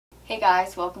Hey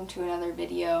guys, welcome to another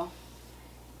video.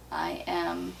 I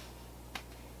am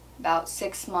about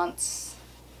 6 months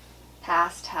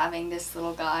past having this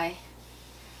little guy,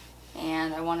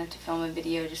 and I wanted to film a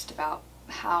video just about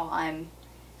how I'm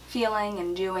feeling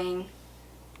and doing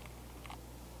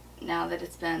now that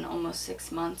it's been almost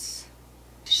 6 months.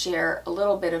 To share a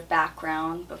little bit of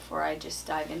background before I just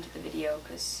dive into the video,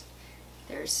 because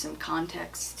there's some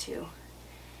context to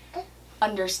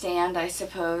understand, I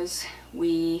suppose.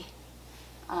 We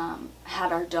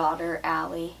had our daughter,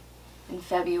 Allie, in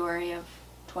February of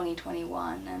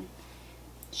 2021, and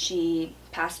she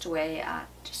passed away at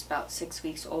just about 6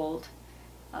 weeks old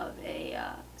of a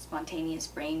spontaneous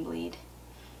brain bleed.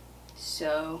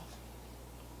 So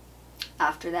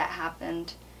after that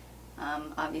happened,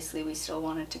 obviously we still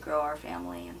wanted to grow our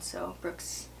family, and so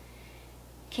Brooks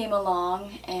came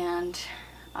along, and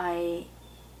I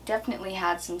definitely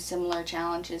had some similar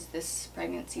challenges this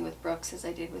pregnancy with Brooks as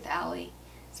I did with Allie.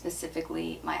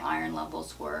 Specifically, my iron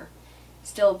levels were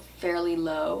still fairly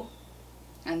low,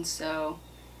 and so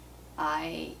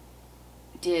I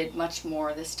did much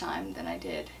more this time than I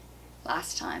did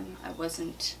last time. I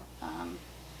wasn't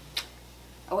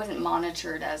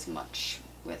monitored as much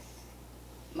with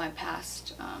my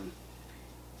past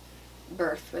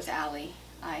birth with Allie.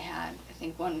 I had, I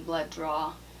think, 1 blood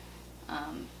draw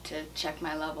to check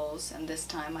my levels, and this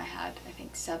time I had, I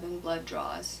think, 7 blood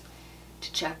draws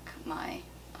to check my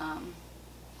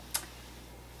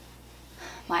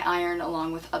my iron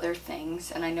along with other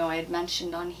things. And I know I had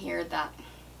mentioned on here that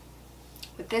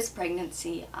with this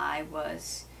pregnancy I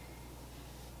was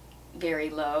very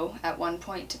low at one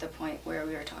point, to the point where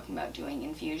we were talking about doing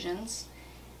infusions,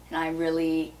 and I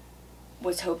really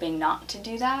was hoping not to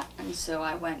do that, and so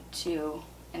I went to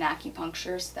an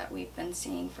acupuncturist that we've been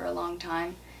seeing for a long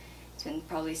time. He's been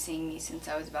probably seeing me since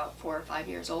I was about 4 or 5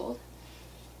 years old,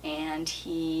 and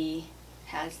he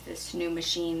has this new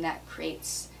machine that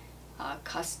creates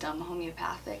custom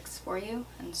homeopathics for you.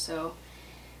 And so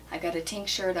I got a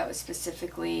tincture that was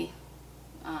specifically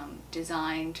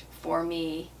designed for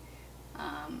me,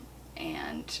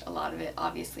 and a lot of it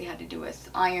obviously had to do with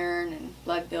iron and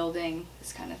blood building,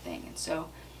 this kind of thing. And so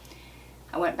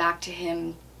I went back to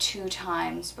him 2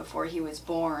 times before he was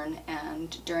born,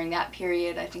 and during that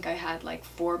period I think I had like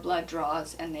 4 blood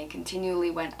draws, and they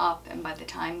continually went up, and by the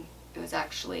time it was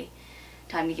actually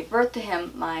time to give birth to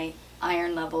him, my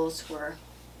iron levels were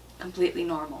completely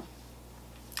normal.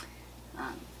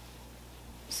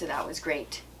 So that was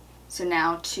great. So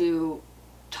now to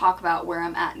talk about where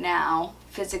I'm at now.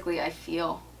 Physically, I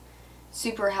feel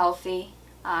super healthy.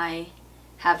 I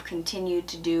have continued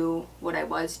to do what I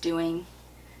was doing,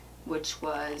 which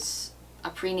was a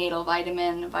prenatal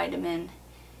vitamin, vitamin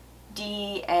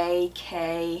D, A,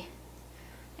 K,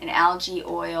 an algae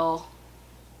oil,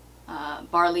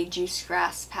 barley juice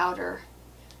grass powder,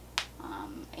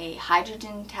 a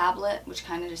hydrogen tablet, which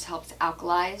kind of just helps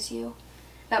alkalize you.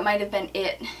 That might have been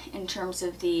it in terms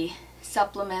of the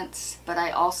supplements, but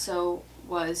I also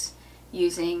was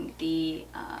using the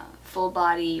full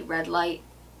body red light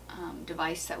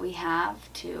device that we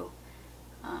have to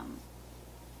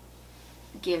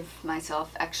give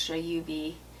myself extra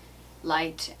UV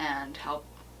light and help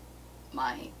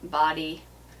my body.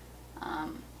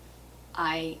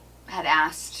 I had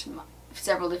asked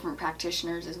several different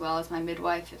practitioners as well as my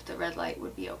midwife if the red light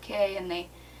would be okay, and they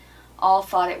all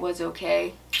thought it was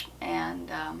okay,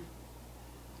 and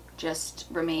just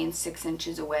remained 6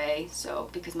 inches away. So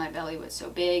because my belly was so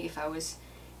big, if I was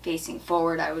facing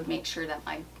forward, I would make sure that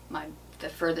the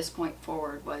furthest point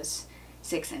forward was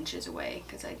 6 inches away,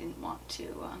 because I didn't want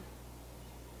to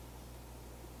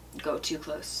go too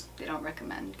close. They don't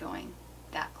recommend going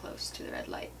that close to the red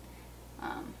light.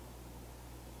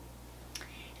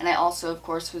 And I also, of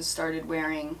course, started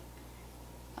wearing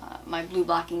my blue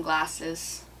blocking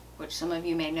glasses, which some of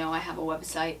you may know. I have a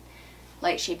website,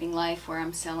 Light Shaping Life, where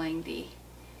I'm selling the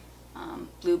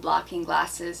blue blocking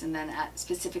glasses, and then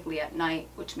specifically at night,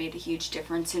 which made a huge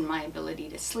difference in my ability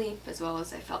to sleep, as well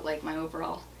as I felt like my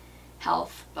overall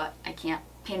health. But I can't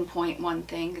pinpoint one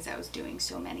thing because I was doing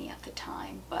so many at the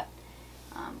time. But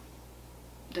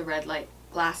the red light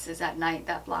glasses at night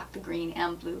that block the green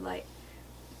and blue light,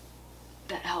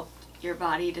 that help your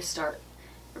body to start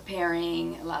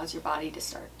repairing, allows your body to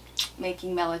start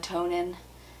making melatonin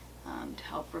to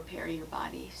help repair your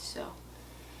body. So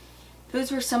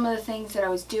those were some of the things that I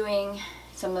was doing,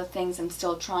 some of the things I'm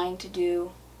still trying to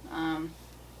do. I'm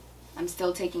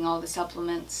still taking all the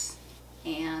supplements,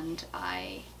 and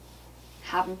I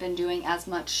haven't been doing as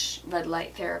much red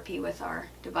light therapy with our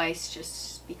device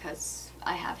just because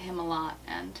I have him a lot,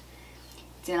 and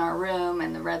it's in our room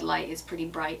and the red light is pretty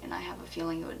bright, and I have a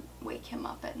feeling it would wake him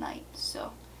up at night.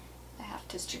 So I have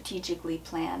to strategically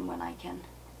plan when I can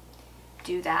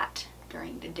do that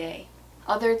during the day.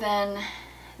 Other than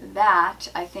that,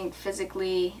 I think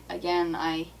physically, again,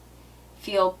 I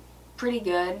feel pretty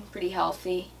good, pretty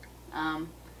healthy.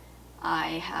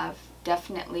 I have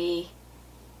definitely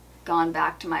gone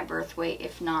back to my birth weight,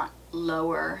 if not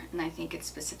lower, and I think it's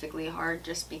specifically hard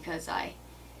just because I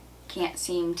can't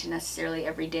seem to necessarily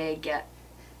every day get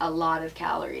a lot of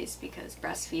calories, because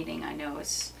breastfeeding, I know,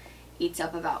 eats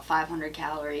up about 500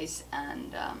 calories,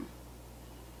 and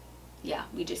yeah,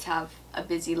 we just have a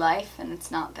busy life, and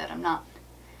it's not that I'm not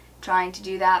trying to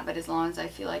do that, but as long as I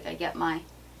feel like I get my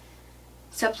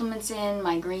supplements in,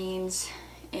 my greens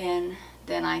in,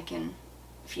 then I can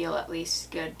feel at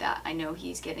least good that I know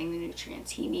he's getting the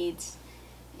nutrients he needs.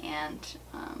 And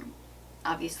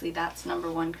obviously that's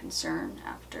number one concern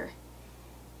after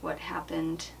what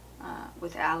happened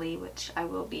with Allie, which I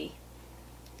will be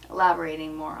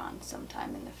elaborating more on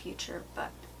sometime in the future,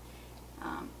 but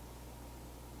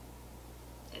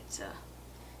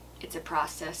it's a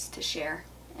process to share,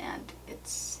 and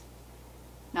it's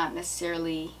not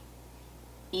necessarily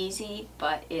easy,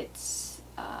 but it's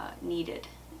needed,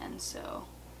 and so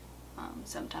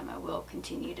sometime I will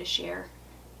continue to share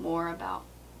more about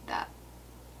that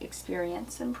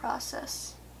experience and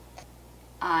process.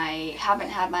 I haven't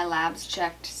had my labs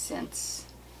checked since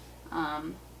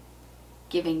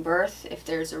giving birth. If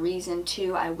there's a reason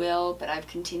to, I will, but I've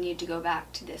continued to go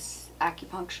back to this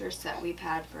acupuncturist that we've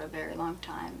had for a very long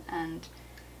time, and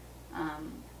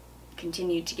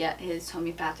continued to get his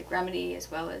homeopathic remedy,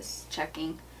 as well as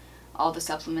checking all the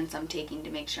supplements I'm taking to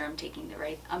make sure I'm taking the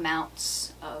right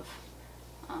amounts of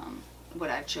what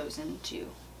I've chosen to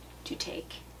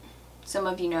take. Some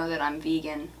of you know that I'm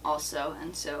vegan also,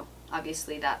 and so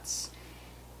obviously that's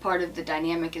part of the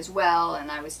dynamic as well,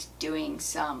 and I was doing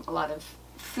a lot of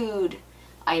food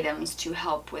items to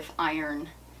help with iron,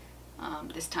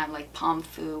 this time, like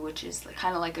pomfu, which is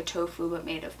kind of like a tofu but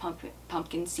made of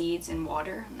pumpkin seeds and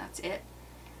water, and that's it.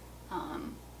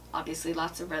 Obviously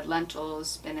lots of red lentils,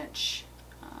 spinach,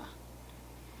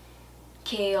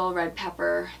 kale, red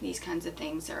pepper. These kinds of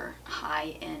things are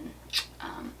high in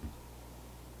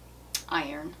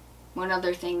iron. One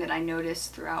other thing that I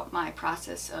noticed throughout my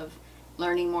process of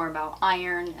learning more about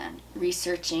iron and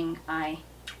researching, I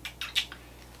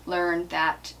learned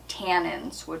that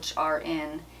tannins, which are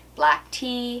in black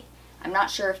tea, I'm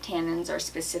not sure if tannins are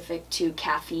specific to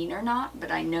caffeine or not, but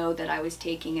I know that I was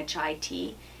taking a chai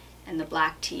tea and the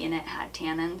black tea in it had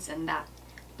tannins, and that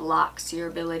blocks your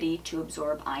ability to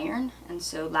absorb iron. And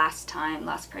so last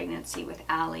pregnancy with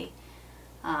Allie,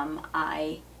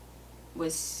 I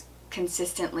was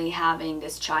consistently having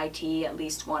this chai tea at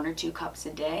least 1 or 2 cups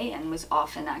a day, and was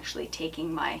often actually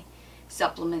taking my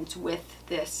supplements with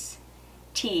this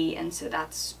tea. And so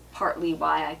that's partly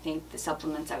why I think the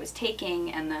supplements I was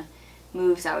taking and the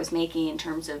moves I was making in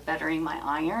terms of bettering my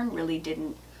iron really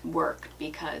didn't work,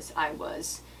 because I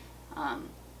was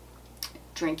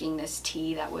drinking this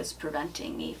tea that was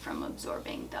preventing me from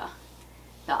absorbing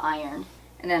the iron.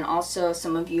 And then also,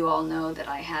 some of you all know that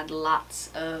I had lots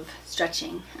of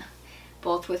stretching,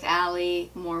 both with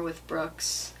Allie, more with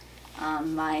Brooks.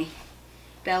 My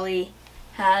belly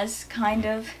has kind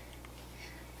of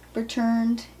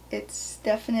returned. It's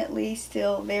definitely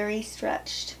still very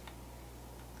stretched,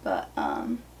 but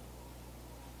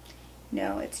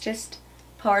no, it's just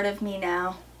part of me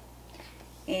now,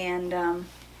 and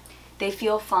they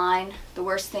feel fine. The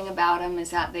worst thing about them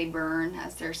is that they burn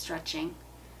as they're stretching.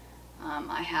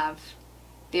 I have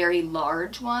very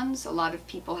large ones. A lot of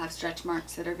people have stretch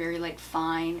marks that are very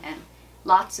fine, and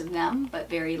lots of them, but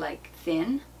very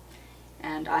thin.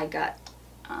 And I got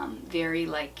very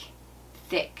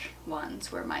thick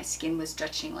ones where my skin was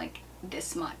stretching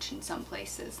this much in some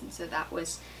places, and so that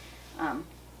was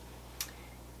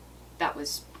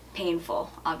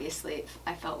painful. Obviously,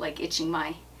 I felt like itching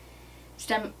my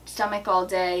stomach all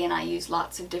day, and I used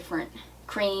lots of different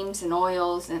creams and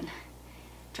oils, and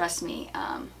trust me,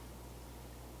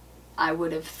 I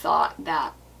would have thought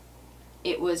that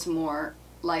it was more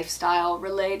lifestyle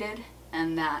related,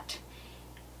 and that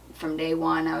from day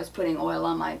one I was putting oil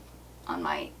on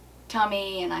my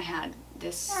tummy, and I had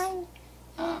this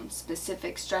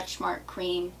specific stretch mark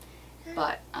cream,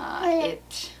 but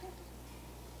it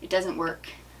doesn't work.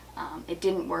 It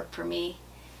didn't work for me.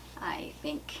 I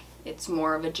think it's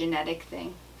more of a genetic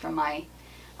thing from my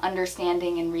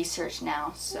understanding and research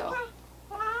now, so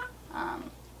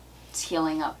it's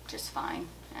healing up just fine,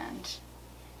 and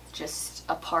just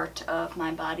a part of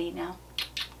my body now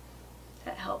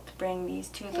that helped bring these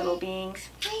 2 little beings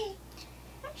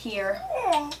here.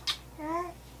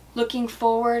 Looking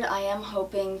forward, I am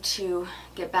hoping to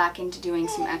get back into doing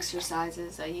some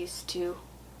exercises. I used to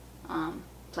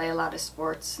play a lot of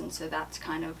sports, and so that's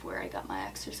kind of where I got my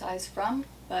exercise from,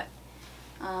 but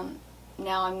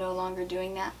now I'm no longer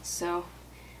doing that, so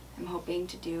I'm hoping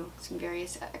to do some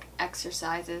various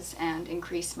exercises and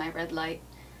increase my red light,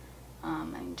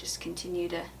 and just continue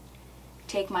to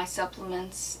take my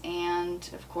supplements. And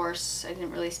of course, I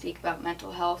didn't really speak about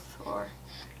mental health or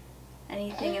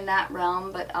anything in that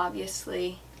realm, but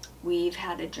obviously we've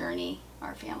had a journey,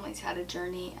 our family's had a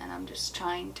journey, and I'm just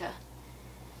trying to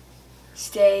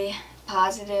stay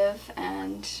positive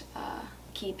and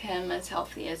keep him as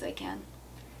healthy as I can,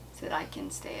 so that I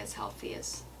can stay as healthy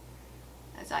as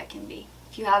I can be.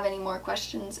 If you have any more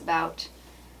questions about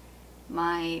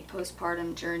my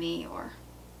postpartum journey or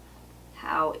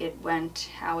how it went,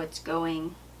 how it's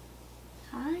going.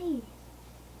 Hi.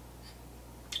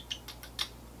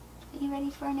 Are you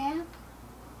ready for a nap?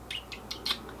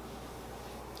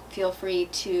 Feel free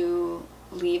to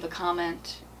leave a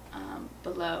comment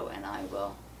below, and I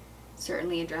will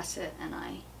certainly address it, and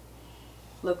I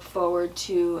look forward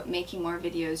to making more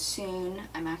videos soon.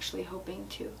 I'm actually hoping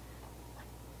to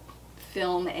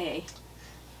film a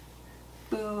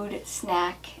food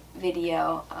snack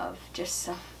video of just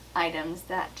some items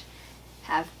that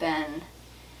have been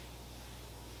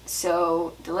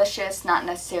so delicious, not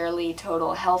necessarily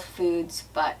total health foods,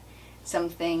 but some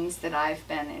things that I've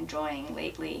been enjoying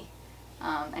lately,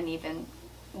 and even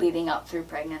leading up through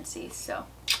pregnancy. So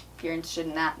if you're interested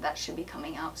in that, that should be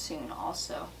coming out soon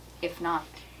also. If not,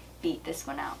 beat this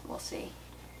one out. We'll see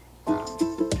how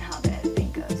the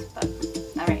editing goes. But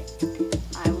alright,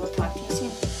 I will talk to you soon.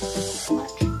 Thank you so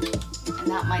much.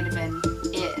 And that might have been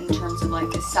it in terms of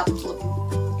like a